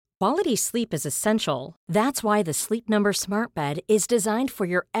Quality sleep is essential. That's why the Sleep Number Smart Bed is designed for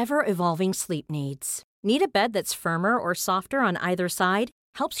your ever-evolving sleep needs. Need a bed that's firmer or softer on either side?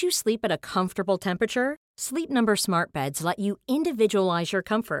 Helps you sleep at a comfortable temperature? Sleep Number Smart Beds let you individualize your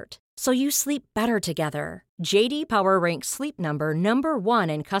comfort, so you sleep better together. J.D. Power ranks Sleep Number number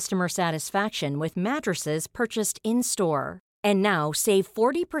 1 in customer satisfaction with mattresses purchased in-store. And now, save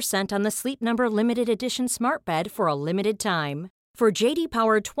 40% on the Sleep Number Limited Edition Smart Bed for a limited time. For J.D.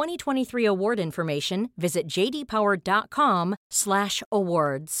 Power 2023 award information, visit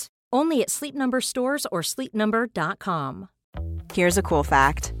jdpower.com/awards. Only at Sleep Number stores or sleepnumber.com. Here's a cool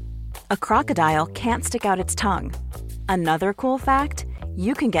fact. A crocodile can't stick out its tongue. Another cool fact,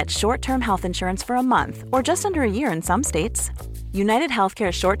 you can get short-term health insurance for a month or just under a year in some states. United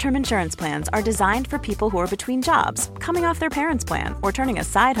Healthcare short-term insurance plans are designed for people who are between jobs, coming off their parents' plan, or turning a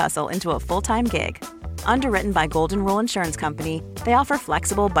side hustle into a full-time gig. Underwritten by Golden Rule Insurance Company, they offer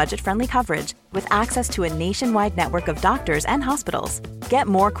flexible, budget-friendly coverage with access to a nationwide network of doctors and hospitals. Get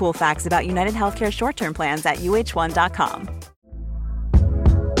more cool facts about United Healthcare short-term plans at uh1.com.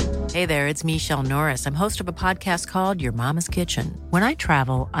 Hey there, it's Michelle Norris. I'm host of a podcast called Your Mama's Kitchen. When I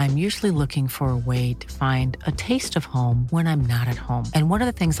travel, I'm usually looking for a way to find a taste of home when I'm not at home. And one of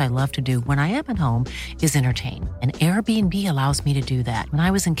the things I love to do when I am at home is entertain. And Airbnb allows me to do that. When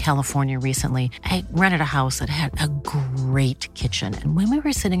I was in California recently, I rented a house that had a great kitchen. And when we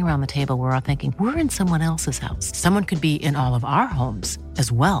were sitting around the table, we were all thinking, we're in someone else's house. Someone could be in all of our homes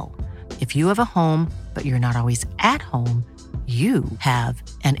as well. If you have a home, but you're not always at home, you have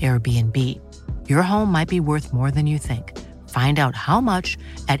an Airbnb. Your home might be worth more than you think. Find out how much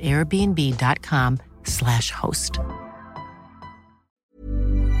at airbnb.com/host.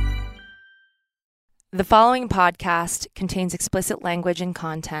 The following podcast contains explicit language and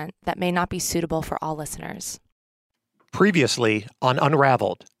content that may not be suitable for all listeners. Previously on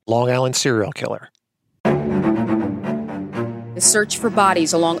Unraveled, Long Island serial killer. The search for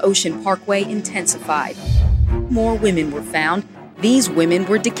bodies along Ocean Parkway intensified. More women were found. These women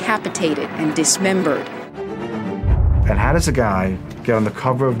were decapitated and dismembered. And how does a guy get on the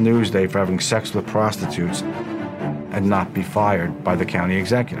cover of Newsday for having sex with prostitutes and not be fired by the county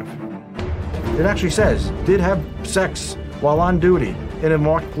executive? It actually says, did have sex while on duty in a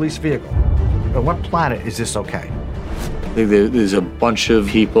marked police vehicle. On what planet is this okay? I think there's a bunch of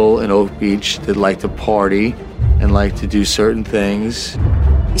people in Oak Beach that like to party and like to do certain things.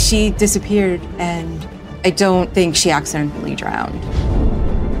 She disappeared, and I don't think she accidentally drowned.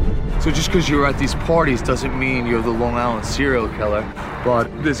 So just because you're at these parties doesn't mean you're the Long Island serial killer, but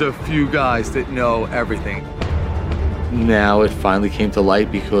there's a few guys that know everything. Now it finally came to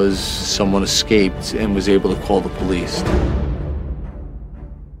light because someone escaped and was able to call the police.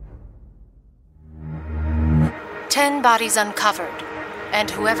 10 bodies uncovered,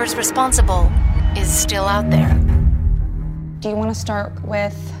 and whoever's responsible is still out there. Do you want to start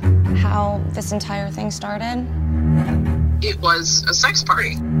with how this entire thing started? It was a sex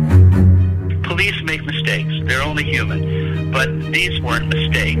party. Police make mistakes. They're only human. But these weren't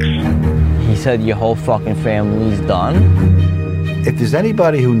mistakes. He said your whole fucking family's done? If there's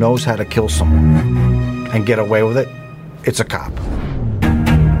anybody who knows how to kill someone and get away with it, it's a cop.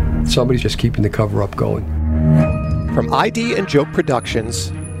 Somebody's just keeping the cover-up going. From ID and Joke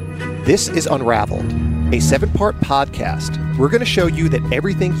Productions, this is Unraveled, a 7-part podcast. We're going to show you that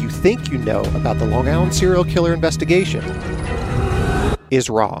everything you think you know about the Long Island serial killer investigation is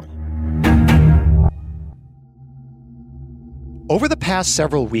wrong. Over the past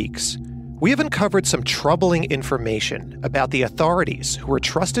several weeks, we have uncovered some troubling information about the authorities who were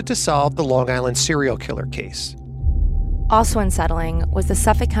trusted to solve the Long Island serial killer case. Also unsettling was the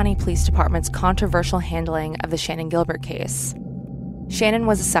Suffolk County Police Department's controversial handling of the Shannon Gilbert case. Shannon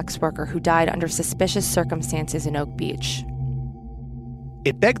was a sex worker who died under suspicious circumstances in Oak Beach.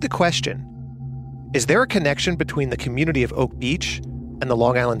 It begged the question, is there a connection between the community of Oak Beach and the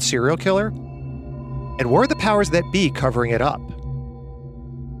Long Island serial killer? And were the powers that be covering it up?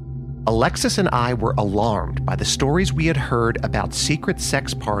 Alexis and I were alarmed by the stories we had heard about secret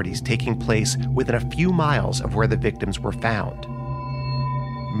sex parties taking place within a few miles of where the victims were found.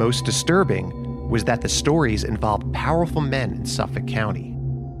 Most disturbing was that the stories involved powerful men in Suffolk County.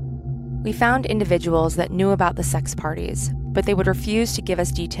 We found individuals that knew about the sex parties, but they would refuse to give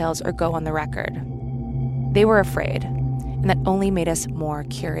us details or go on the record. They were afraid, and that only made us more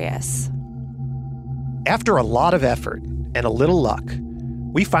curious. After a lot of effort and a little luck,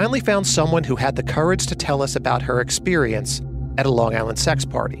 we finally found someone who had the courage to tell us about her experience at a Long Island sex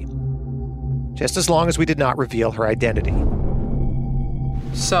party, just as long as we did not reveal her identity.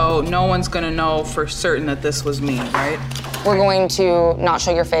 So no one's gonna know for certain that this was me, right? We're going to not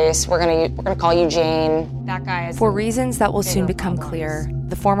show your face. We're gonna call you Jane. That guy is... For reasons that will soon become clear,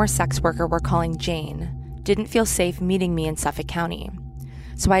 the former sex worker we're calling Jane didn't feel safe meeting me in Suffolk County.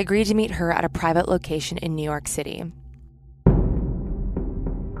 So I agreed to meet her at a private location in New York City.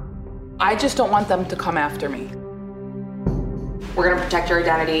 I just don't want them to come after me. We're gonna protect your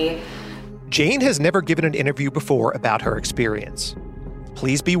identity. Jane has never given an interview before about her experience.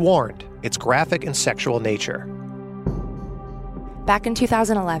 Please be warned, it's graphic in sexual nature. Back in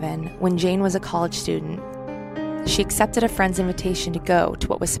 2011, when Jane was a college student, she accepted a friend's invitation to go to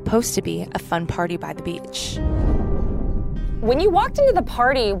what was supposed to be a fun party by the beach. When you walked into the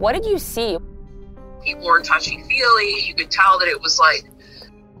party, what did you see? People were touchy-feely. You could tell that it was like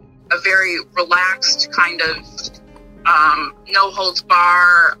a very relaxed kind of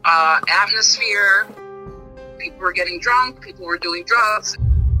no-holds-bar atmosphere. People were getting drunk. People were doing drugs.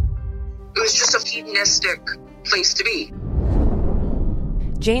 It was just a hedonistic place to be.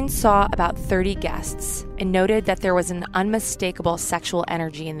 Jane saw about 30 guests and noted that there was an unmistakable sexual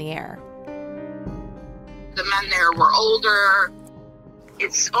energy in the air. The men there were older.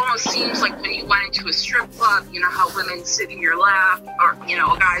 It almost seems like when you went into a strip club, you know how women sit in your lap or, you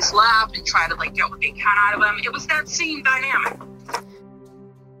know, a guy's lap and try to like get what they can out of him. It was that same dynamic.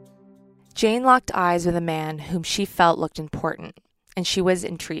 Jane locked eyes with a man whom she felt looked important, and she was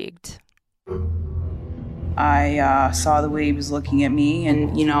intrigued. I saw the way he was looking at me,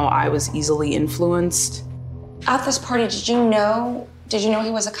 and, you know, I was easily influenced. At this party, did you know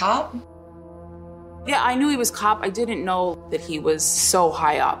he was a cop? Yeah, I knew he was a cop. I didn't know that he was so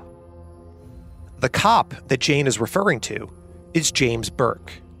high up. The cop that Jane is referring to is James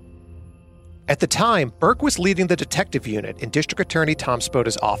Burke. At the time, Burke was leading the detective unit in District Attorney Tom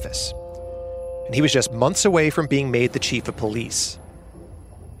Spoda's office, and he was just months away from being made the chief of police.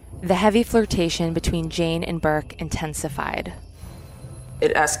 The heavy flirtation between Jane and Burke intensified.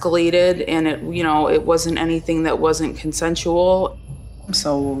 It escalated, and it wasn't anything that wasn't consensual.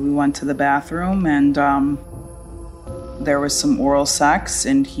 So we went to the bathroom, and there was some oral sex,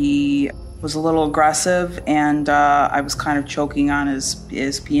 and he was a little aggressive, and I was kind of choking on his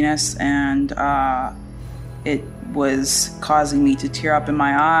penis, and it was causing me to tear up in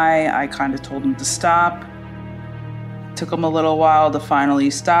my eye. I kind of told him to stop. Took him a little while to finally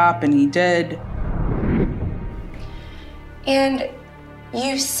stop, and he did. And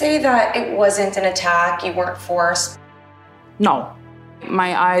you say that it wasn't an attack, you weren't forced. No.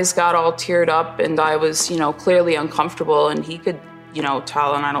 My eyes got all teared up, and I was, clearly uncomfortable, and he could,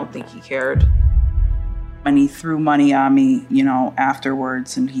 tell, and I don't think he cared. And he threw money on me,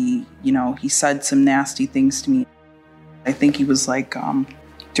 afterwards, and he said some nasty things to me. I think he was like,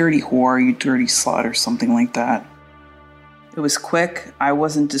 dirty whore, you dirty slut, or something like that. It was quick. I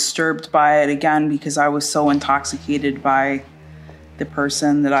wasn't disturbed by it, again, because I was so intoxicated by the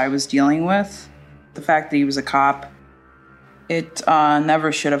person that I was dealing with. The fact that he was a cop, it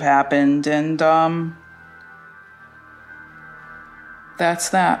never should have happened, and that's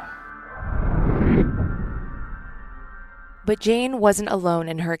that. But Jane wasn't alone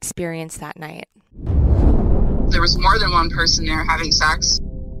in her experience that night. There was more than one person there having sex.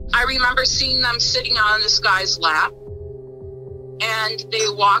 I remember seeing them sitting on this guy's lap, and they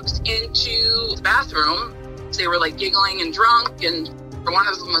walked into the bathroom. They were like giggling and drunk, and one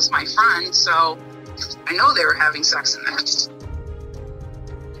of them was my friend, so I know they were having sex in there.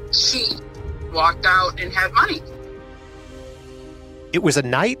 She walked out and had money. It was a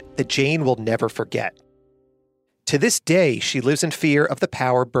night that Jane will never forget. To this day, she lives in fear of the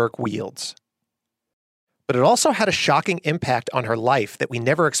power Burke wields. But it also had a shocking impact on her life that we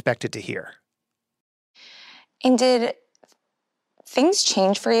never expected to hear. And did things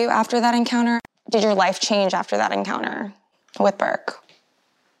change for you after that encounter? Did your life change after that encounter with Burke?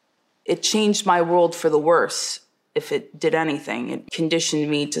 It changed my world for the worse. If it did anything, it conditioned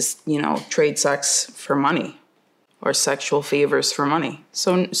me to, trade sex for money or sexual favors for money.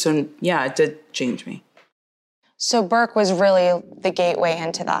 So yeah, it did change me. So Burke was really the gateway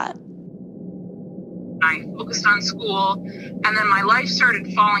into that. I focused on school, and then my life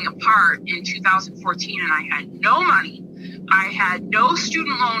started falling apart in 2014, and I had no money. I had no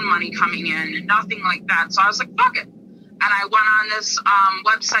student loan money coming in, nothing like that. So I was like, fuck it. And I went on this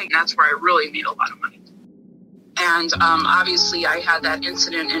website, and that's where I really made a lot of money. And obviously I had that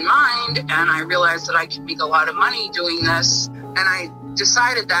incident in mind, and I realized that I could make a lot of money doing this. And I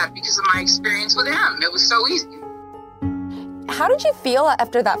decided that because of my experience with him. It was so easy. How did you feel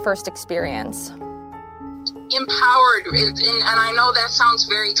after that first experience? Empowered. And I know that sounds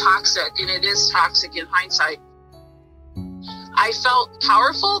very toxic, and it is toxic in hindsight. I felt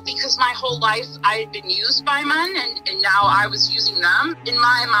powerful because my whole life I had been used by men and now I was using them in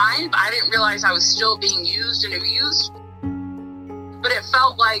my mind. I didn't realize I was still being used and abused. But it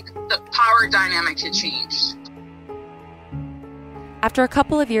felt like the power dynamic had changed. After a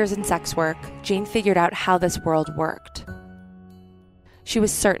couple of years in sex work, Jane figured out how this world worked. She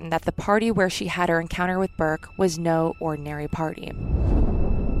was certain that the party where she had her encounter with Burke was no ordinary party.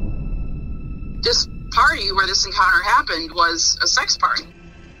 This party where this encounter happened was a sex party.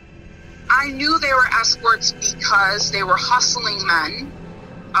 I knew they were escorts because they were hustling men.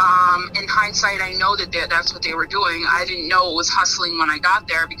 In hindsight, I know that that's what they were doing. I didn't know it was hustling when I got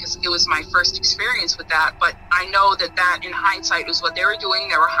there because it was my first experience with that. But I know that in hindsight was what they were doing.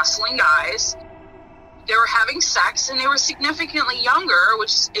 They were hustling guys. They were having sex, and they were significantly younger,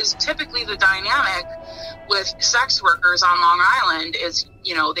 which is typically the dynamic with sex workers on Long Island is,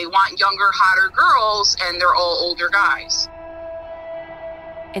 you know, they want younger, hotter girls, and they're all older guys.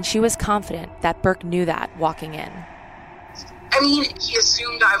 And she was confident that Burke knew that walking in. I mean, he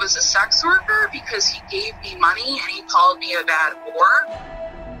assumed I was a sex worker because he gave me money and he called me a bad whore.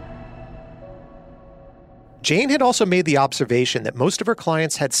 Jane had also made the observation that most of her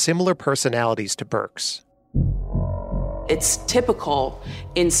clients had similar personalities to Burke's. It's typical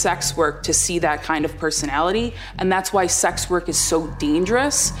in sex work to see that kind of personality, and that's why sex work is so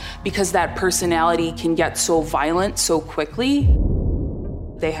dangerous, because that personality can get so violent so quickly.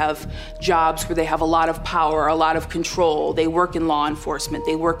 They have jobs where they have a lot of power, a lot of control. They work in law enforcement.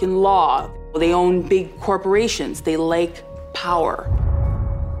 They work in law. They own big corporations. They like power.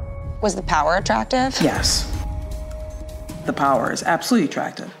 Was the power attractive? Yes. The power is absolutely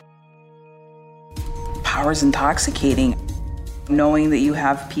attractive. Power is intoxicating. Knowing that you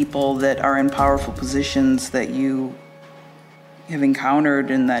have people that are in powerful positions that you have encountered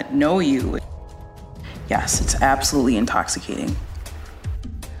and that know you, yes, it's absolutely intoxicating.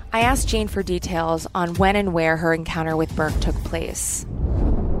 I asked Jane for details on when and where her encounter with Burke took place.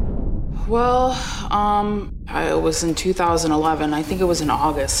 Well, it was in 2011. I think it was in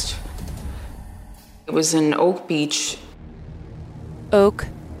August. It was in Oak Beach. Oak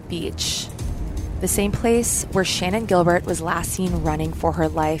Beach. The same place where Shannan Gilbert was last seen running for her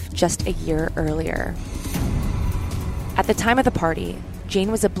life just a year earlier. At the time of the party,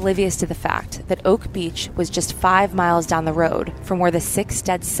 Jane was oblivious to the fact that Oak Beach was just 5 miles down the road from where the 6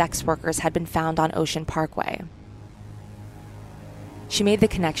 dead sex workers had been found on Ocean Parkway. She made the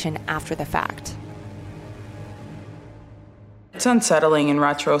connection after the fact. It's unsettling in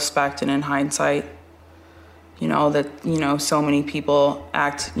retrospect and in hindsight, that, so many people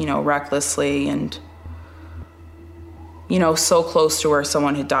act, recklessly and, so close to where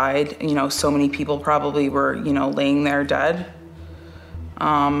someone had died. So many people probably were, laying there dead.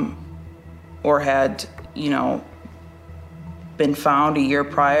 Or had, been found a year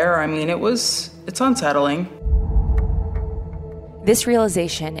prior. I mean, it's unsettling. This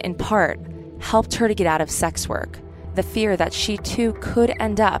realization, in part, helped her to get out of sex work, the fear that she too could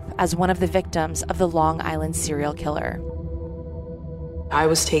end up as one of the victims of the Long Island serial killer. I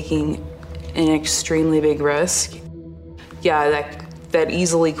was taking an extremely big risk. Yeah, that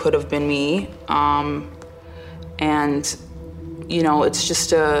easily could have been me. And it's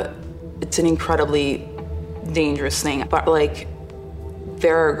just it's an incredibly dangerous thing. But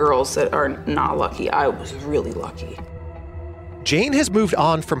there are girls that are not lucky. I was really lucky. Jane has moved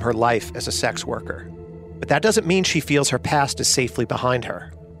on from her life as a sex worker, but that doesn't mean she feels her past is safely behind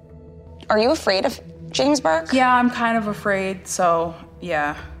her. Are you afraid of James Burke? Yeah, I'm kind of afraid, so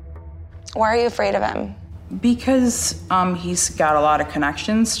yeah. Why are you afraid of him? Because he's got a lot of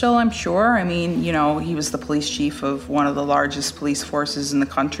connections still, I'm sure. I mean, he was the police chief of one of the largest police forces in the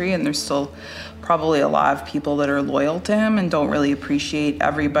country, and there's still probably a lot of people that are loyal to him and don't really appreciate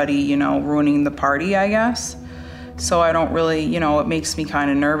everybody, ruining the party, I guess. So I don't really, it makes me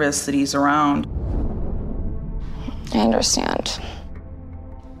kind of nervous that he's around. I understand.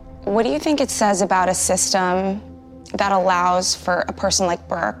 What do you think it says about a system that allows for a person like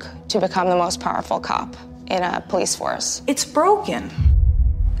Burke to become the most powerful cop in a police force? It's broken.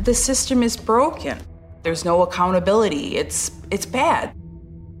 The system is broken. There's no accountability. It's bad.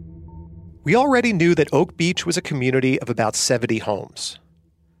 We already knew that Oak Beach was a community of about 70 homes.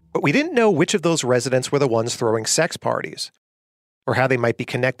 But we didn't know which of those residents were the ones throwing sex parties, or how they might be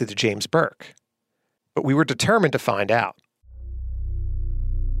connected to James Burke. But we were determined to find out.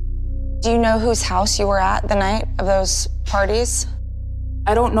 Do you know whose house you were at the night of those parties?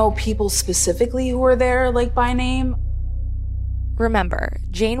 I don't know people specifically who were there, by name. Remember,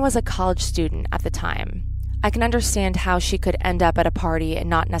 Jane was a college student at the time. I can understand how she could end up at a party and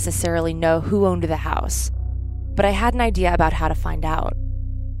not necessarily know who owned the house. But I had an idea about how to find out.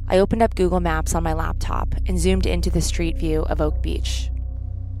 I opened up Google Maps on my laptop and zoomed into the street view of Oak Beach.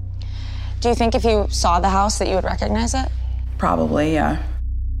 Do you think if you saw the house that you would recognize it? Probably, yeah.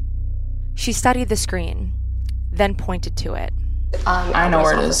 She studied the screen, then pointed to it. I know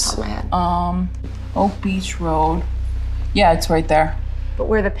where it is. Oak Beach Road. Yeah, it's right there. But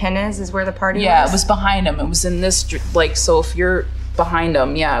where the pin is where the party was? Yeah, it was behind him. It was in this, so if you're behind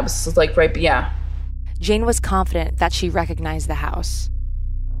him, yeah, it was right, yeah. Jane was confident that she recognized the house.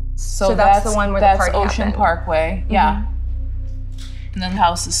 So that's the one where the party Ocean happened. Parkway, yeah. And then the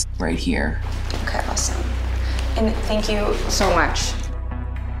house is right here. Okay, awesome. And thank you so much.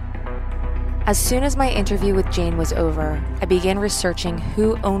 As soon as my interview with Jane was over, I began researching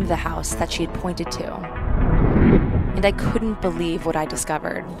who owned the house that she had pointed to. And I couldn't believe what I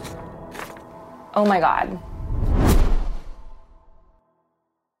discovered. Oh my God.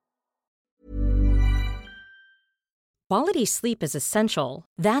 Quality sleep is essential.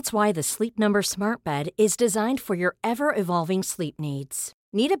 That's why the Sleep Number Smart Bed is designed for your ever-evolving sleep needs.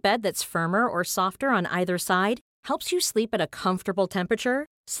 Need a bed that's firmer or softer on either side? Helps you sleep at a comfortable temperature?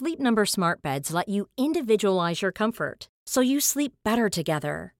 Sleep Number Smart Beds let you individualize your comfort, so you sleep better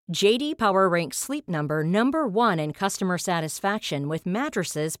together. J.D. Power ranks Sleep Number #1 in customer satisfaction with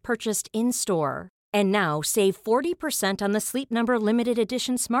mattresses purchased in-store. And now save 40% on the Sleep Number Limited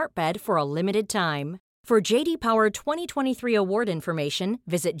Edition Smart Bed for a limited time. For J.D. Power 2023 award information,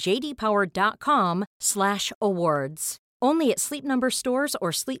 visit jdpower.com/awards. Only at Sleep Number stores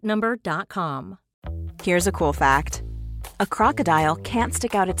or sleepnumber.com. Here's a cool fact. A crocodile can't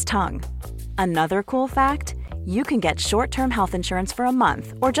stick out its tongue. Another cool fact, you can get short-term health insurance for a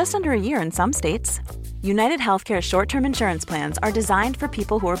month or just under a year in some states. United Healthcare short-term insurance plans are designed for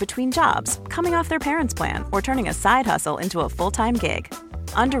people who are between jobs, coming off their parents' plan, or turning a side hustle into a full-time gig.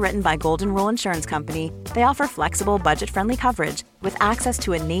 Underwritten by Golden Rule Insurance Company, they offer flexible, budget-friendly coverage with access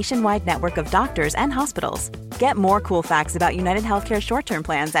to a nationwide network of doctors and hospitals. Get more cool facts about United Healthcare short-term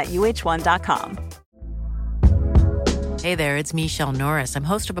plans at uh1.com. Hey there, it's Michelle Norris. I'm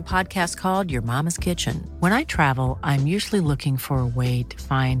host of a podcast called Your Mama's Kitchen. When I travel, I'm usually looking for a way to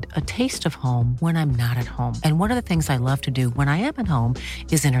find a taste of home when I'm not at home. And one of the things I love to do when I am at home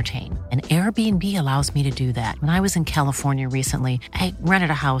is entertain. And Airbnb allows me to do that. When I was in California recently, I rented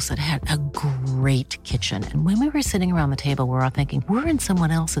a house that had a great kitchen. And when we were sitting around the table, we were all thinking, we're in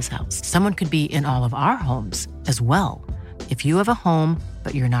someone else's house. Someone could be in all of our homes as well. If you have a home,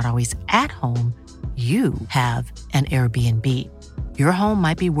 but you're not always at home, you have an Airbnb. Your home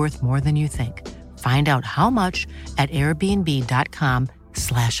might be worth more than you think. Find out how much at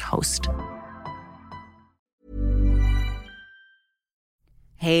airbnb.com/host.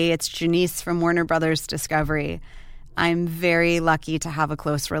 Hey, it's Janice from Warner Brothers Discovery. I'm very lucky to have a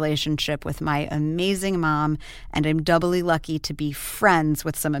close relationship with my amazing mom, and I'm doubly lucky to be friends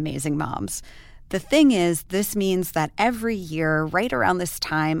with some amazing moms. The thing is, this means that every year, right around this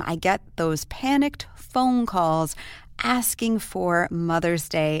time, I get those panicked phone calls asking for Mother's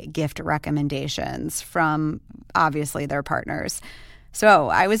Day gift recommendations from, obviously, their partners. So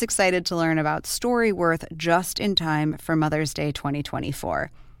I was excited to learn about Storyworth just in time for Mother's Day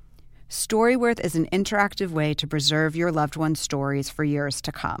 2024. Storyworth is an interactive way to preserve your loved one's stories for years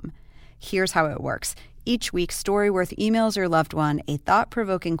to come. Here's how it works. Each week, Storyworth emails your loved one a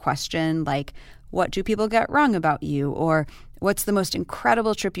thought-provoking question like, what do people get wrong about you? Or what's the most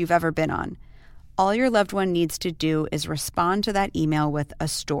incredible trip you've ever been on? All your loved one needs to do is respond to that email with a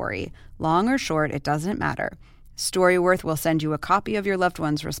story. Long or short, it doesn't matter. Storyworth will send you a copy of your loved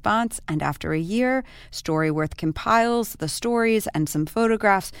one's response, and after a year, Storyworth compiles the stories and some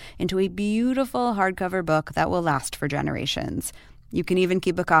photographs into a beautiful hardcover book that will last for generations. You can even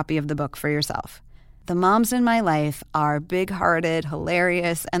keep a copy of the book for yourself. The moms in my life are big-hearted,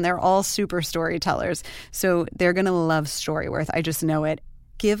 hilarious, and they're all super storytellers, so they're going to love Storyworth. I just know it.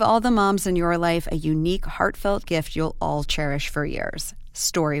 Give all the moms in your life a unique, heartfelt gift you'll all cherish for years.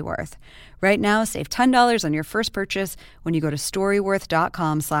 Storyworth. Right now, save $10 on your first purchase when you go to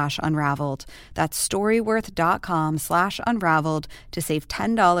storyworth.com/unraveled. That's storyworth.com/unraveled to save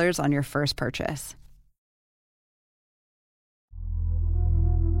 $10 on your first purchase.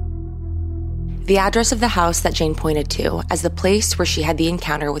 The address of the house that Jane pointed to as the place where she had the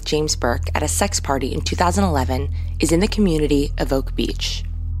encounter with James Burke at a sex party in 2011 is in the community of Oak Beach.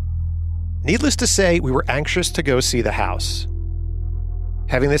 Needless to say, we were anxious to go see the house.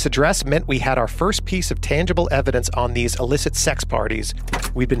 Having this address meant we had our first piece of tangible evidence on these illicit sex parties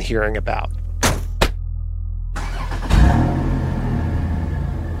we'd been hearing about.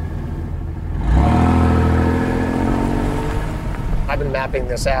 I've been mapping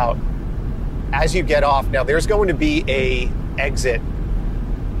this out as you get off, now there's going to be a exit.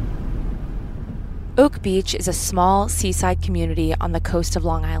 Oak Beach is a small seaside community on the coast of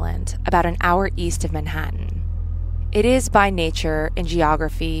Long Island, about an hour east of Manhattan. It is by nature and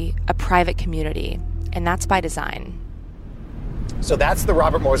geography a private community, and that's by design. So that's the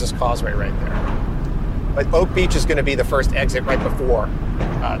Robert Moses Causeway right there. But Oak Beach is going to be the first exit right before,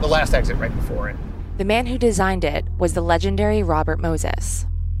 the last exit right before it. The man who designed it was the legendary Robert Moses.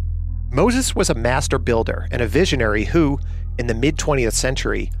 Moses was a master builder and a visionary who, in the mid-20th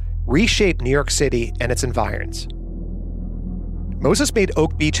century, reshaped New York City and its environs. Moses made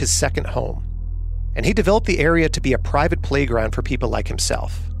Oak Beach his second home, and he developed the area to be a private playground for people like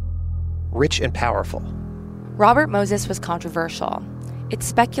himself, rich and powerful. Robert Moses was controversial. It's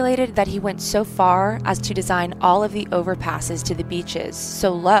speculated that he went so far as to design all of the overpasses to the beaches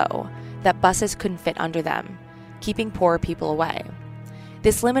so low that buses couldn't fit under them, keeping poor people away.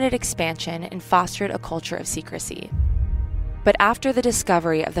 This limited expansion and fostered a culture of secrecy. But after the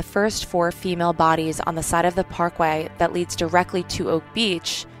discovery of the first 4 female bodies on the side of the parkway that leads directly to Oak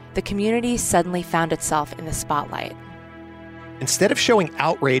Beach, the community suddenly found itself in the spotlight. Instead of showing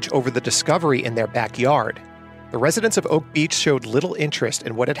outrage over the discovery in their backyard, the residents of Oak Beach showed little interest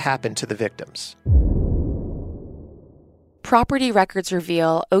in what had happened to the victims. Property records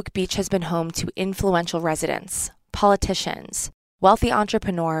reveal Oak Beach has been home to influential residents, politicians, wealthy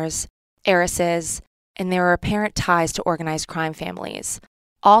entrepreneurs, heiresses, and there are apparent ties to organized crime families,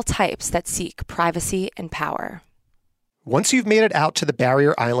 all types that seek privacy and power. Once you've made it out to the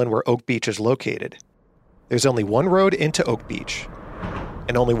barrier island where Oak Beach is located, there's only one road into Oak Beach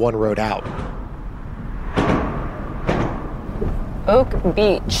and only one road out. Oak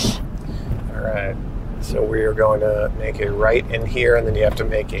Beach. All right. So we are going to make a right in here, and then you have to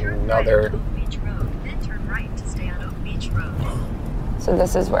make another. Oak Beach Road, then turn right to stay on Oak Beach Road. So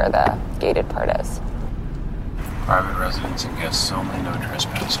this is where the gated part is. Private residents and guests only, no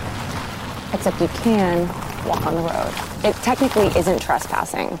trespassing. Except you can walk on the road. It technically isn't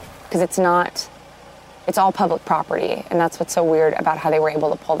trespassing because it's all public property, and that's what's so weird about how they were able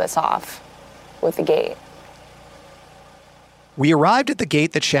to pull this off with the gate. We arrived at the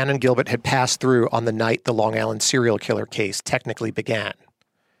gate that Shannan Gilbert had passed through on the night the Long Island serial killer case technically began,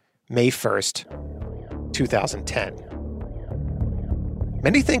 May 1st, 2010.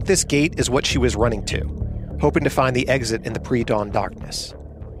 Many think this gate is what she was running to, hoping to find the exit in the pre-dawn darkness.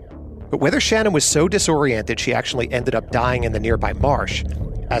 But whether Shannan was so disoriented she actually ended up dying in the nearby marsh,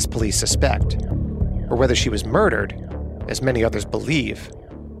 as police suspect, or whether she was murdered, as many others believe,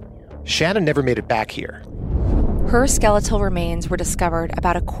 Shannan never made it back here. Her skeletal remains were discovered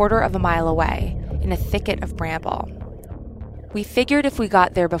about a quarter of a mile away in a thicket of bramble. We figured if we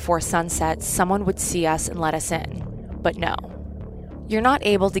got there before sunset, someone would see us and let us in. But no. You're not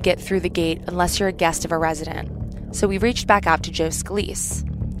able to get through the gate unless you're a guest of a resident. So we reached back out to Joe Scalise.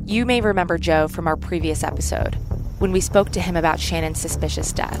 You may remember Joe from our previous episode, when we spoke to him about Shannan's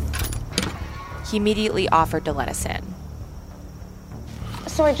suspicious death. He immediately offered to let us in.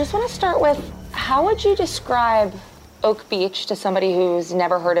 So I just want to start with, how would you describe Oak Beach to somebody who's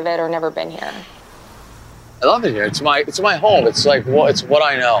never heard of it or never been here? I love it here. It's my home. It's like it's what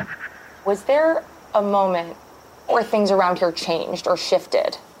I know. Was there a moment where things around here changed or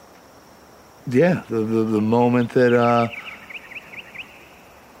shifted? Yeah, the moment that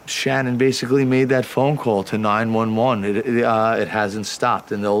Shannan basically made that phone call to 911. It hasn't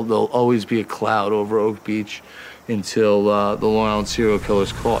stopped, and there'll always be a cloud over Oak Beach until the Long Island serial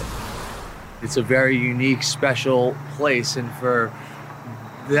killer's caught. It's a very unique, special place, and for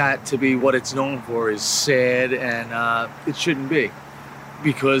that to be what it's known for is sad, and it shouldn't be,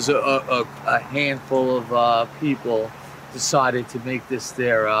 because a handful of people decided to make this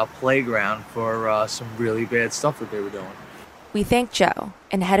their playground for some really bad stuff that they were doing. We thanked Joe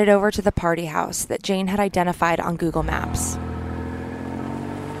and headed over to the party house that Jane had identified on Google Maps.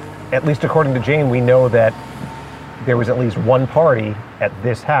 At least according to Jane, we know that there was at least one party at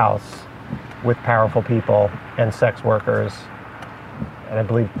this house with powerful people and sex workers. And I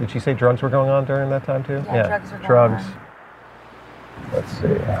believe, did she say drugs were going on during that time too? Yeah, drugs were going on. Let's see.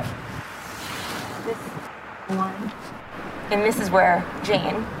 This one. And this is where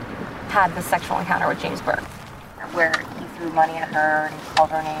Jane had the sexual encounter with James Burke, where he threw money at her and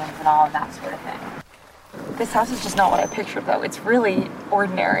called her names and all of that sort of thing. This house is just not what I pictured, though. It's really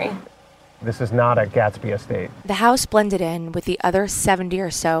ordinary. This is not a Gatsby estate. The house blended in with the other 70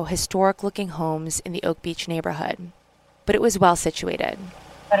 or so historic-looking homes in the Oak Beach neighborhood. But it was well situated.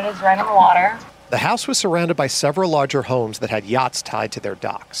 But it is right on the water. The house was surrounded by several larger homes that had yachts tied to their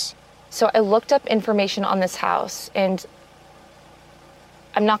docks. So I looked up information on this house, and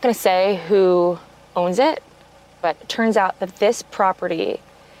I'm not going to say who owns it, but it turns out that this property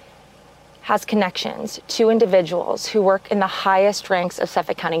has connections to individuals who work in the highest ranks of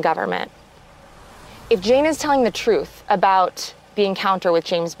Suffolk County government. If Jane is telling the truth about the encounter with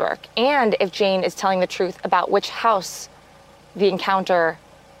James Burke, and if Jane is telling the truth about which house the encounter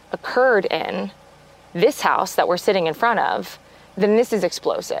occurred in, this house that we're sitting in front of, then this is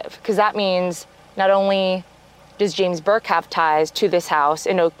explosive, because that means not only does James Burke have ties to this house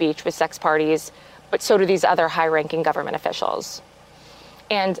in Oak Beach with sex parties, but so do these other high-ranking government officials.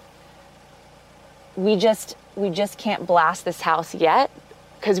 And we just can't blast this house yet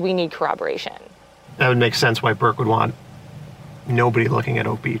because we need corroboration. That would make sense why Burke would want nobody looking at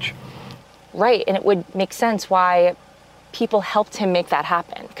Oak Beach. Right, and it would make sense why people helped him make that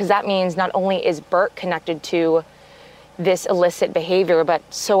happen, because that means not only is Burke connected to this illicit behavior, but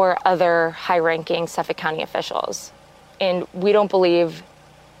so are other high-ranking Suffolk County officials. And we don't believe,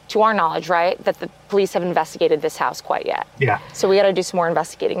 to our knowledge, right, that the police have investigated this house quite yet. Yeah. So we got to do some more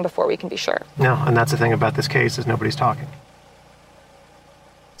investigating before we can be sure. No, and that's the thing about this case is nobody's talking.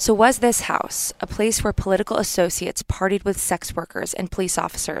 So was this house a place where political associates partied with sex workers and police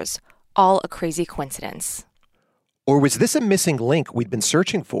officers, all a crazy coincidence? Or was this a missing link we'd been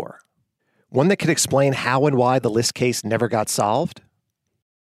searching for? One that could explain how and why the List case never got solved?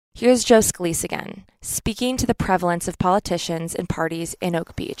 Here's Joe Scalise again, speaking to the prevalence of politicians and parties in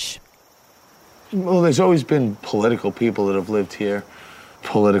Oak Beach. Well, there's always been political people that have lived here,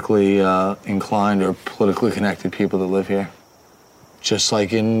 politically inclined or politically connected people that live here. Just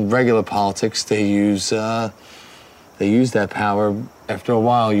like in regular politics, they use that power after a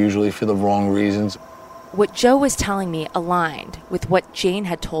while, usually for the wrong reasons. What Joe was telling me aligned with what Jane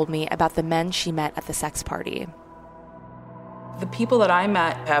had told me about the men she met at the sex party. The people that I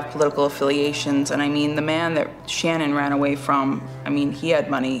met have political affiliations, and I mean, the man that Shannon ran away from, I mean, he had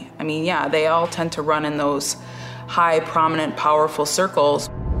money. I mean, yeah, they all tend to run in those high, prominent, powerful circles.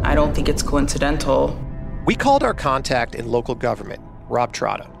 I don't think it's coincidental. We called our contact in local government, Rob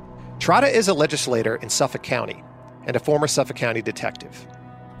Trotta. Trotta is a legislator in Suffolk County and a former Suffolk County detective.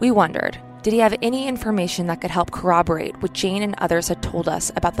 We wondered, did he have any information that could help corroborate what Jane and others had told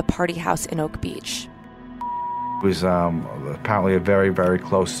us about the party house in Oak Beach? He was apparently a very, very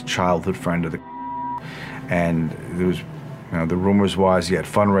close childhood friend of the and there was, the rumors was he had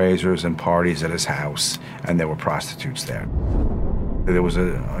fundraisers and parties at his house, and there were prostitutes there. There was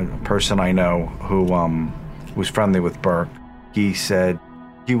a person I know who was friendly with Burke. He said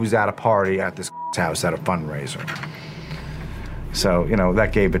he was at a party at this house at a fundraiser. So,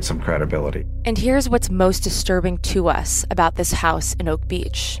 that gave it some credibility. And here's what's most disturbing to us about this house in Oak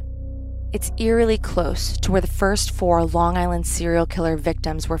Beach. It's eerily close to where the first 4 Long Island serial killer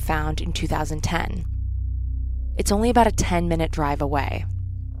victims were found in 2010. It's only about a 10-minute drive away.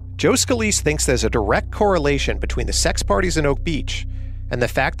 Joe Scalise thinks there's a direct correlation between the sex parties in Oak Beach and the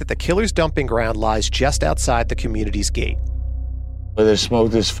fact that the killer's dumping ground lies just outside the community's gate. Where there's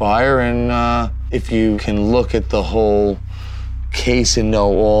smoke, there's fire, and if you can look at the whole case and know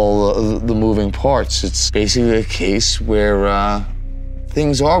all the moving parts, it's basically a case where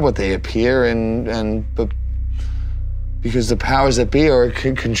things are what they appear, but because the powers that be are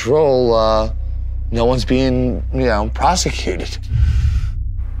in control, no one's being, prosecuted.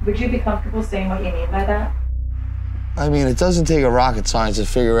 Would you be comfortable saying what you mean by that? I mean, it doesn't take a rocket science to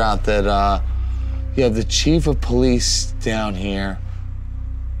figure out that you have the chief of police down here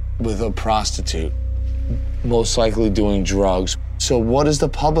with a prostitute, most likely doing drugs. So what does the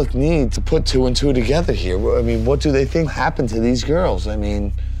public need to put 2 and 2 together here? I mean, what do they think happened to these girls? I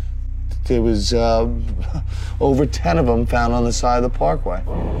mean, there was over 10 of them found on the side of the parkway.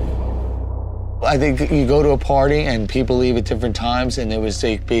 I think you go to a party and people leave at different times, and there was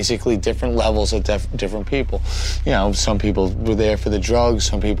basically different levels of different people. Some people were there for the drugs,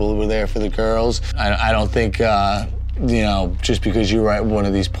 some people were there for the girls. I don't think, just because you were at one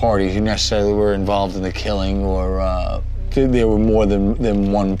of these parties, you necessarily were involved in the killing, or there were more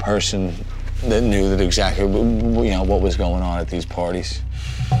than one person that knew that exactly, what was going on at these parties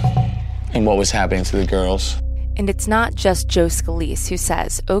and what was happening to the girls. And it's not just Joe Scalise who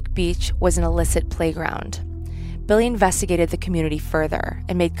says Oak Beach was an illicit playground. Billy investigated the community further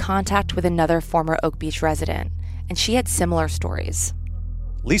and made contact with another former Oak Beach resident, and she had similar stories.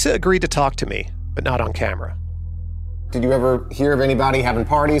 Lisa agreed to talk to me, but not on camera. Did you ever hear of anybody having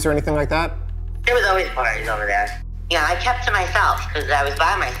parties or anything like that? There was always parties over there. I kept to myself because I was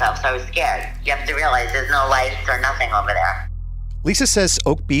by myself, so I was scared. You have to realize there's no lights or nothing over there. Lisa says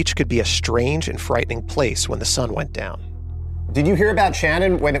Oak Beach could be a strange and frightening place when the sun went down. Did you hear about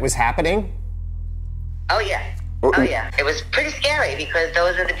Shannon when it was happening? Oh, yeah. Oh, yeah. It was pretty scary because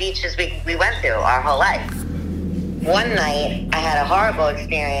those are the beaches we went to our whole life. One night, I had a horrible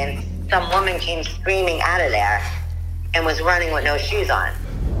experience. Some woman came screaming out of there and was running with no shoes on.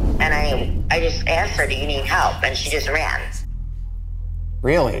 And I just asked her, do you need help? And she just ran.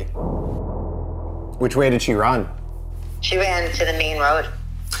 Really? Which way did she run? She ran to the main road.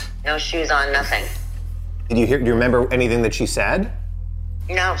 No shoes on, nothing. Do you remember anything that she said?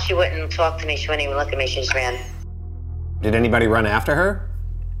 No, she wouldn't talk to me. She wouldn't even look at me. She just ran. Did anybody run after her?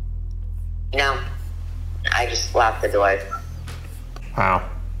 No. I just locked the door. Wow.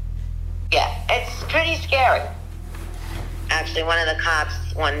 Yeah, it's pretty scary. Actually, one of the cops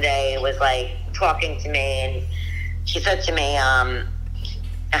one day was like talking to me, and she said to me,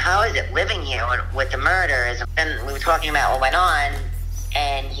 how is it living here with the murders? And we were talking about what went on,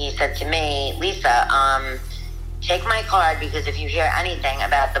 and he said to me, Lisa, take my card because if you hear anything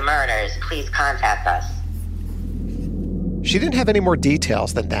about the murders, please contact us. She didn't have any more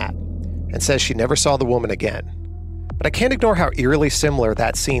details than that, and says she never saw the woman again. But I can't ignore how eerily similar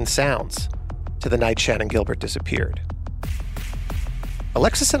that scene sounds to the night Shannan Gilbert disappeared.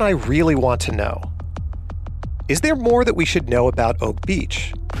 Alexis and I really want to know, is there more that we should know about Oak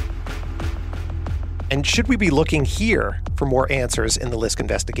Beach? And should we be looking here for more answers in the Lisk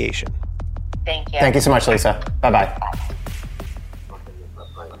investigation? Thank you. Thank you so much, Lisa. Bye-bye.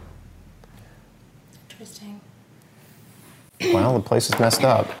 Interesting. Well, the place is messed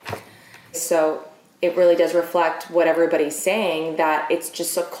up. So it really does reflect what everybody's saying, that it's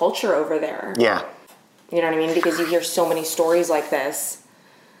just a culture over there. Yeah. You know what I mean? Because you hear so many stories like this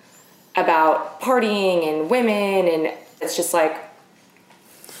about partying and women, and it's just like,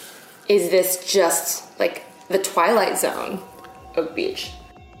 is this just like the Twilight Zone, Oak Beach?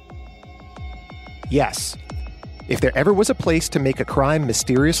 Yes. If there ever was a place to make a crime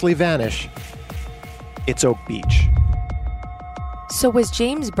mysteriously vanish, it's Oak Beach. So was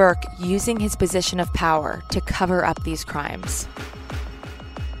James Burke using his position of power to cover up these crimes?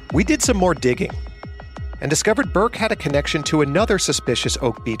 We did some more digging and discovered Burke had a connection to another suspicious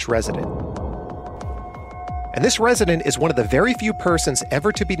Oak Beach resident. And this resident is one of the very few persons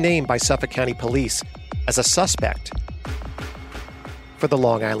ever to be named by Suffolk County Police as a suspect for the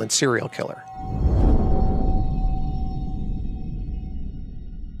Long Island serial killer.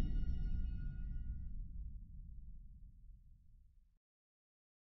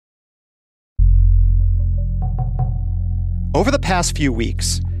 Over the past few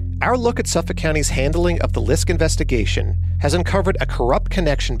weeks, our look at Suffolk County's handling of the Lisk investigation has uncovered a corrupt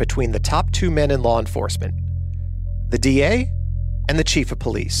connection between the top two men in law enforcement, the DA and the chief of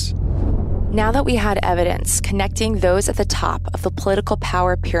police. Now that we had evidence connecting those at the top of the political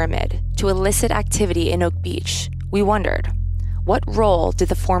power pyramid to illicit activity in Oak Beach, we wondered, what role did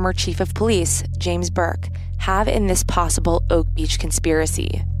the former chief of police, James Burke, have in this possible Oak Beach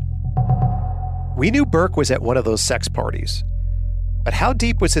conspiracy? We knew Burke was at one of those sex parties. But how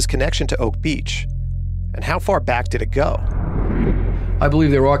deep was his connection to Oak Beach? And how far back did it go? I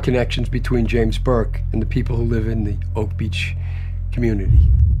believe there are connections between James Burke and the people who live in the Oak Beach community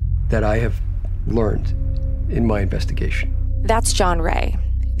that I have learned in my investigation. That's John Ray,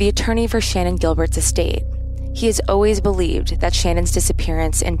 the attorney for Shannan Gilbert's estate. He has always believed that Shannan's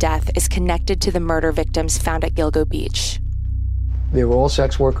disappearance and death is connected to the murder victims found at Gilgo Beach. They were all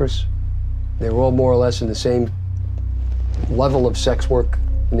sex workers. They were all more or less in the same level of sex work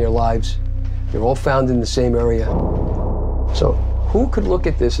in their lives. They were all found in the same area. So who could look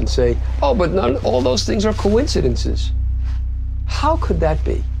at this and say, oh, but all those things are coincidences? How could that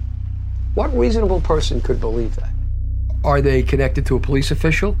be? What reasonable person could believe that? Are they connected to a police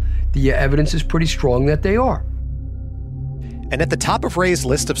official? The evidence is pretty strong that they are. And at the top of Ray's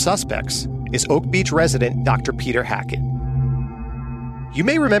list of suspects is Oak Beach resident Dr. Peter Hackett. You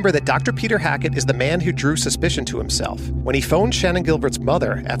may remember that Dr. Peter Hackett is the man who drew suspicion to himself when he phoned Shannan Gilbert's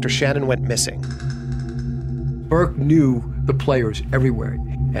mother after Shannan went missing. Burke knew the players everywhere,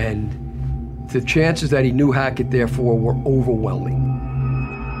 and the chances that he knew Hackett, therefore, were overwhelming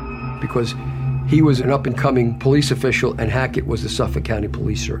because he was an up-and-coming police official and Hackett was the Suffolk County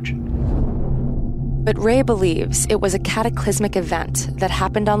police surgeon. But Ray believes it was a cataclysmic event that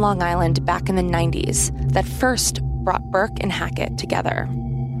happened on Long Island back in the 90s that first brought Burke and Hackett together.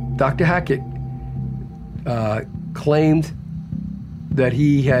 Dr. Hackett claimed that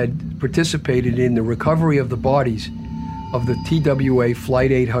he had participated in the recovery of the bodies of the TWA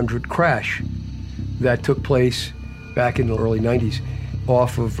Flight 800 crash that took place back in the early 90s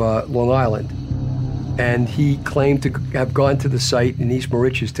off of Long Island. And he claimed to have gone to the site in East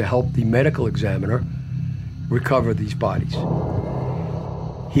Moriches to help the medical examiner recover these bodies.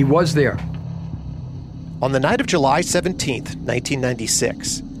 He was there. On the night of July 17th,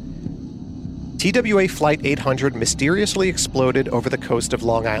 1996, TWA Flight 800 mysteriously exploded over the coast of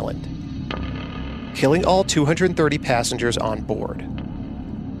Long Island, killing all 230 passengers on board.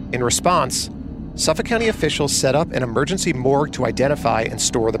 In response, Suffolk County officials set up an emergency morgue to identify and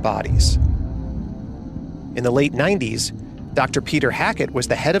store the bodies. In the late 90s, Dr. Peter Hackett was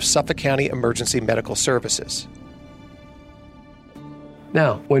the head of Suffolk County Emergency Medical Services.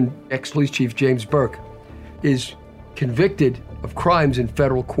 Now, when ex-police chief James Burke is convicted of crimes in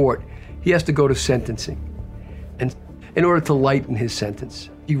federal court, he has to go to sentencing. And in order to lighten his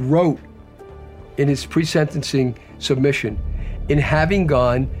sentence, he wrote in his pre-sentencing submission, in having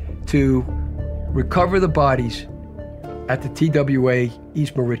gone to recover the bodies at the TWA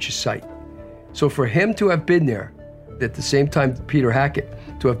East Moriches site. So for him to have been there, at the same time Peter Hackett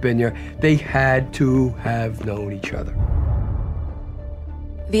to have been there, they had to have known each other.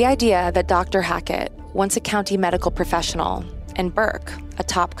 The idea that Dr. Hackett, once a county medical professional, and Burke, a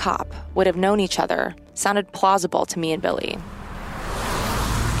top cop, would have known each other sounded plausible to me and Billy.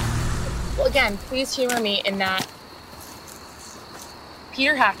 Well, again, please humor me in that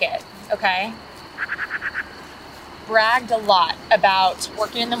Peter Hackett, okay, bragged a lot about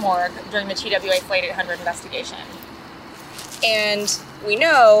working in the morgue during the TWA Flight 800 investigation. And we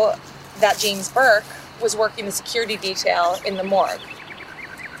know that James Burke was working the security detail in the morgue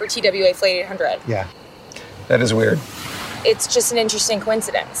for TWA Flight 800. Yeah, that is weird. It's just an interesting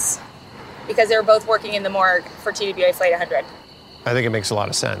coincidence because they were both working in the morgue for TWA Flight 800. I think it makes a lot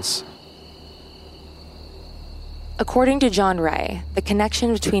of sense. According to John Ray, the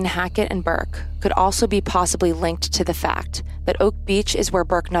connection between Hackett and Burke could also be possibly linked to the fact that Oak Beach is where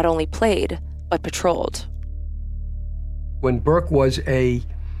Burke not only played, but patrolled. When Burke was a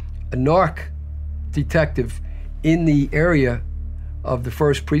narc detective in the area of the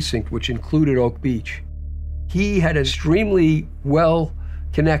 1st Precinct, which included Oak Beach, he had an extremely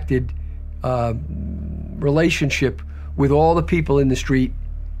well-connected relationship with all the people in the street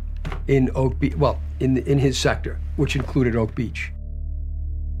in Oak Beach, in his sector, which included Oak Beach.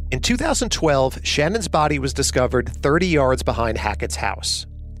 In 2012, Shannon's body was discovered 30 yards behind Hackett's house.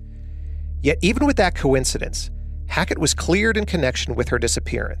 Yet even with that coincidence, Hackett was cleared in connection with her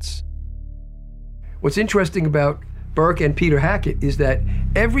disappearance. What's interesting about Burke and Peter Hackett is that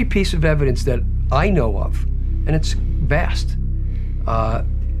every piece of evidence that I know of, and it's vast,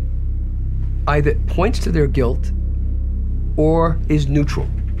 either points to their guilt or is neutral,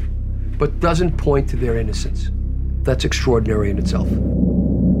 but doesn't point to their innocence. That's extraordinary in itself.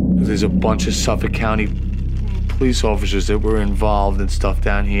 There's a bunch of Suffolk County police officers that were involved in stuff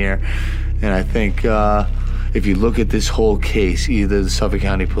down here, and I think if you look at this whole case, either the Suffolk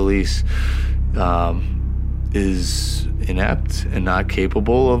County Police is inept and not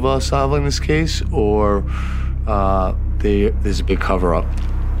capable of solving this case, or there's a big cover-up.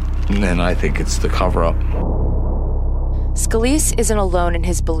 And I think it's the cover-up. Scalise isn't alone in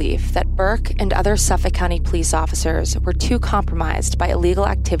his belief that Burke and other Suffolk County police officers were too compromised by illegal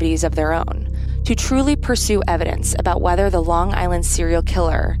activities of their own to truly pursue evidence about whether the Long Island serial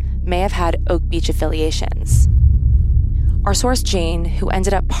killer may have had Oak Beach affiliations. Our source Jane, who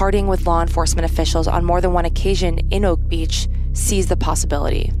ended up partying with law enforcement officials on more than one occasion in Oak Beach, sees the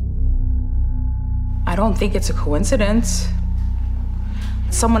possibility. I don't think it's a coincidence.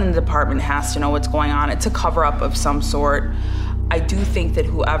 Someone in the department has to know what's going on. It's a cover-up of some sort. I do think that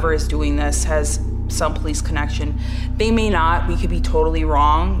whoever is doing this has some police connection. They may not, we could be totally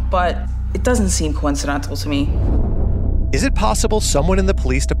wrong, but it doesn't seem coincidental to me. Is it possible someone in the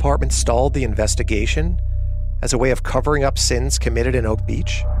police department stalled the investigation as a way of covering up sins committed in Oak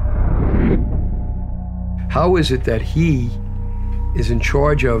Beach? How is it that he is in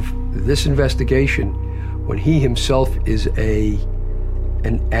charge of this investigation when he himself is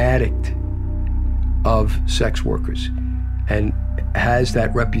an addict of sex workers and has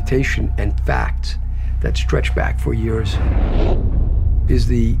that reputation and facts that stretch back for years? Is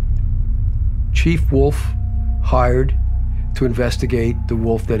the chief wolf hired to investigate the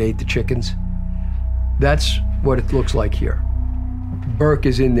wolf that ate the chickens? That's what it looks like here. Burke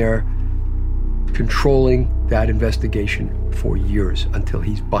is in there controlling that investigation for years until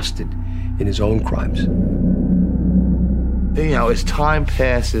he's busted in his own crimes. You know, as time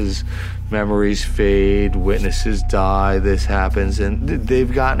passes, memories fade, witnesses die, this happens, and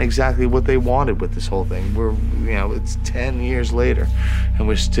they've gotten exactly what they wanted with this whole thing. It's 10 years later, and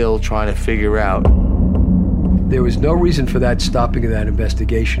we're still trying to figure out. There was no reason for that stopping of that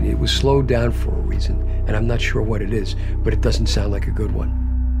investigation. It was slowed down for a reason, and I'm not sure what it is, but it doesn't sound like a good one.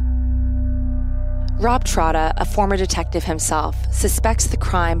 Rob Trotta, a former detective himself, suspects the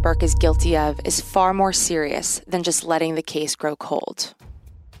crime Burke is guilty of is far more serious than just letting the case grow cold.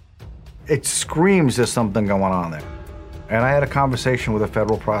 It screams there's something going on there. And I had a conversation with a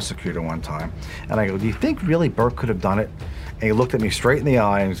federal prosecutor one time, and I go, do you think really Burke could have done it? And he looked at me straight in the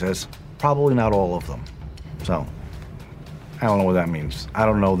eye and says, probably not all of them. So, I don't know what that means. I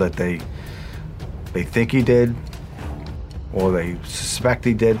don't know that they think he did, or they suspect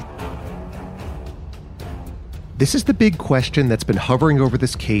he did. This is the big question that's been hovering over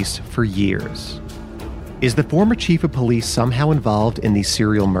this case for years. Is the former chief of police somehow involved in these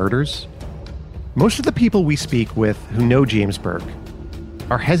serial murders? Most of the people we speak with who know James Burke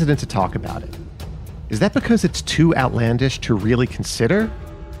are hesitant to talk about it. Is that because it's too outlandish to really consider?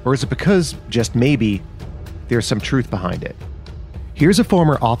 Or is it because, just maybe, there's some truth behind it? Here's a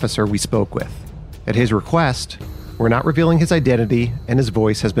former officer we spoke with. At his request, we're not revealing his identity, and his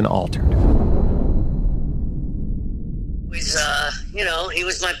voice has been altered. He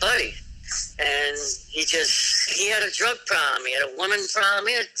was my buddy. And he had a drug problem, he had a woman problem,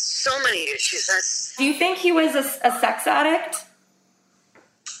 he had so many issues. Do you think he was a sex addict?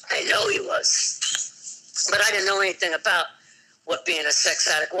 I know he was. But I didn't know anything about what being a sex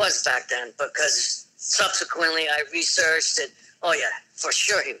addict was back then, because subsequently I researched it. Oh yeah, for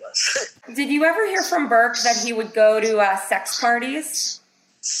sure he was. Did you ever hear from Burke that he would go to sex parties?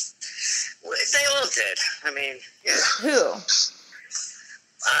 They all did. I mean, yeah. Who?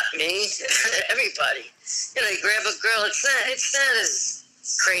 Me, everybody. You grab a girl. It's not as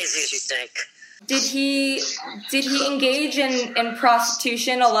crazy as you think. Did he engage in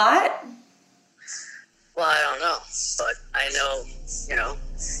prostitution a lot? Well, I don't know, but I know,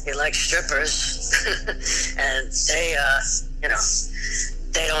 he likes strippers, and they,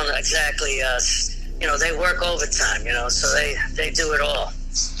 they don't exactly, they work overtime, so they do it all.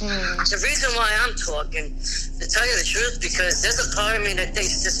 The reason why I'm talking, to tell you the truth, because there's a part of me that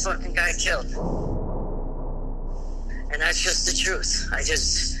thinks this fucking guy killed. And that's just the truth. I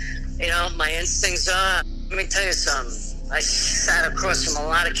just, my instincts are, let me tell you something. I sat across from a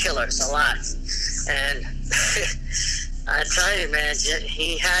lot of killers, a lot. And I tell you, man,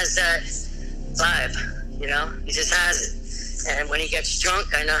 he has that vibe, he just has it. And when he gets drunk,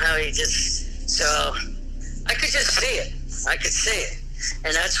 I know how so I could just see it. I could see it.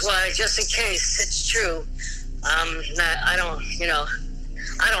 And that's why, just in case it's true, I don't know.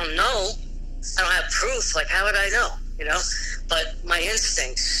 I don't have proof. Like, how would I know, But my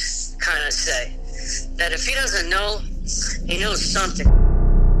instincts kind of say that if he doesn't know, he knows something.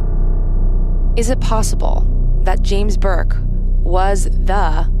 Is it possible that James Burke was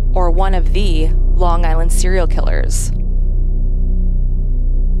or one of the Long Island serial killers?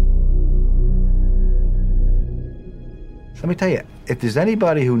 Let me tell you, if there's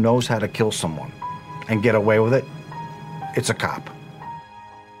anybody who knows how to kill someone and get away with it, it's a cop.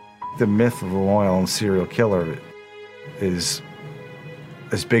 The myth of the Long Island serial killer is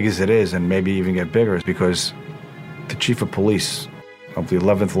as big as it is, and maybe even get bigger, because the chief of police of the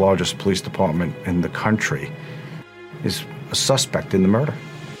 11th largest police department in the country is a suspect in the murder.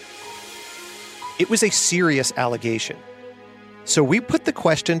 It was a serious allegation. So we put the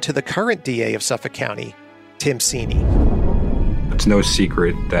question to the current DA of Suffolk County, Tim Sini. It's no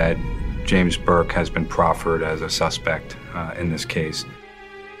secret that James Burke has been proffered as a suspect in this case.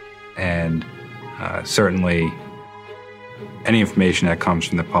 And certainly any information that comes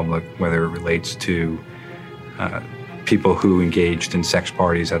from the public, whether it relates to people who engaged in sex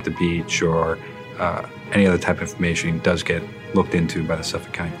parties at the beach or any other type of information, does get looked into by the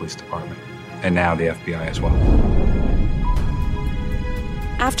Suffolk County Police Department, and now the FBI as well.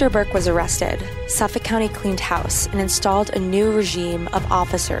 After Burke was arrested, Suffolk County cleaned house and installed a new regime of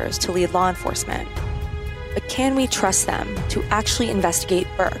officers to lead law enforcement. But can we trust them to actually investigate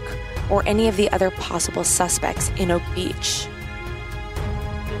Burke or any of the other possible suspects in Oak Beach?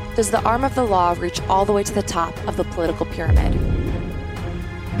 Does the arm of the law reach all the way to the top of the political pyramid?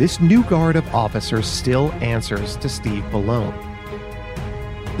 This new guard of officers still answers to Steve Bellone,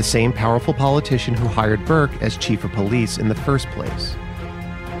 the same powerful politician who hired Burke as chief of police in the first place.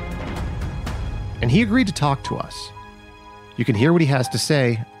 And he agreed to talk to us. You can hear what he has to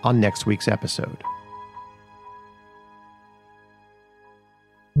say on next week's episode.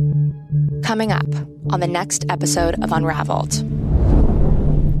 Coming up on the next episode of Unraveled.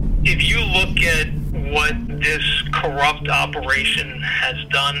 If you look at what this corrupt operation has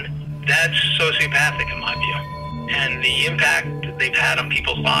done, that's sociopathic in my view. And the impact they've had on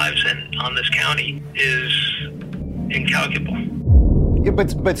people's lives and on this county is incalculable. Yeah,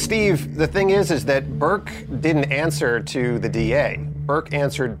 but Steve, the thing is that Burke didn't answer to the DA. Burke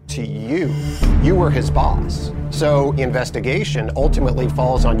answered to you. You were his boss. So the investigation ultimately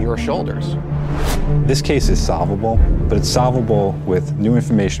falls on your shoulders. This case is solvable, but it's solvable with new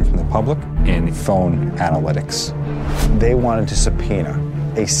information from the public and phone analytics. They wanted to subpoena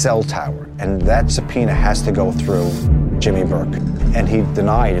a cell tower, and that subpoena has to go through Jimmy Burke, and he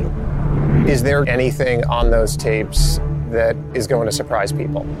denied it. Is there anything on those tapes that is going to surprise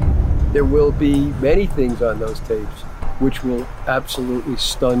people? There will be many things on those tapes which will absolutely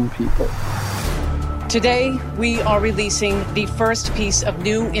stun people. Today, we are releasing the first piece of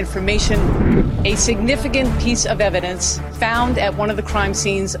new information, a significant piece of evidence found at one of the crime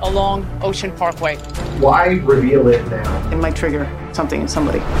scenes along Ocean Parkway. Why reveal it now? It might trigger something in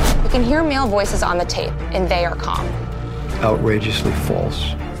somebody. You can hear male voices on the tape, and they are calm. Outrageously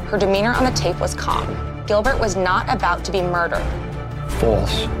false. Her demeanor on the tape was calm. Gilbert was not about to be murdered.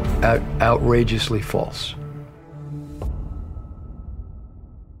 False. Outrageously false.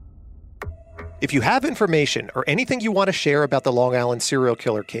 If you have information or anything you want to share about the Long Island serial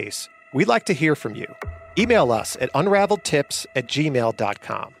killer case, we'd like to hear from you. Email us at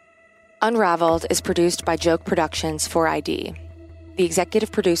unraveledtips@gmail.com. Unraveled is produced by Joke Productions for ID. The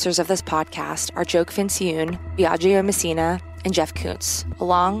executive producers of this podcast are Joke Vinciune, Biagio Messina, and Jeff Kuntz,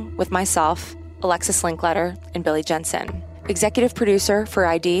 along with myself, Alexis Linkletter, and Billy Jensen. Executive producer for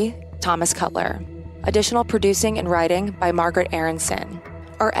ID, Thomas Cutler. Additional producing and writing by Margaret Aronson.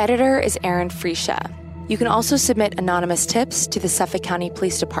 Our editor is Aaron Freesia. You can also submit anonymous tips to the Suffolk County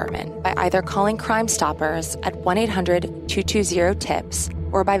Police Department by either calling Crime Stoppers at 1-800-220-TIPS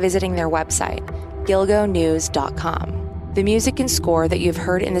or by visiting their website, gilgonews.com. The music and score that you've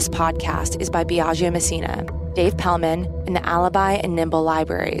heard in this podcast is by Biagio Messina, Dave Pellman, and the Alibi and Nimble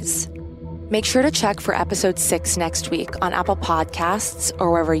Libraries. Make sure to check for episode 6 next week on Apple Podcasts or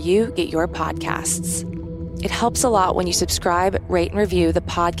wherever you get your podcasts. It helps a lot when you subscribe, rate, and review the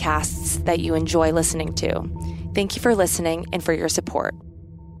podcasts that you enjoy listening to. Thank you for listening and for your support.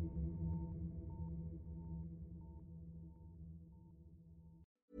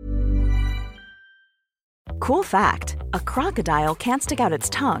 Cool fact, a crocodile can't stick out its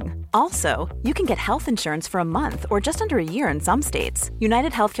tongue. Also, you can get health insurance for a month or just under a year in some states.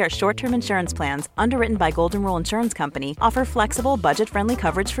 United Healthcare short-term insurance plans, underwritten by Golden Rule Insurance Company, offer flexible, budget-friendly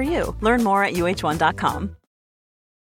coverage for you. Learn more at uh1.com.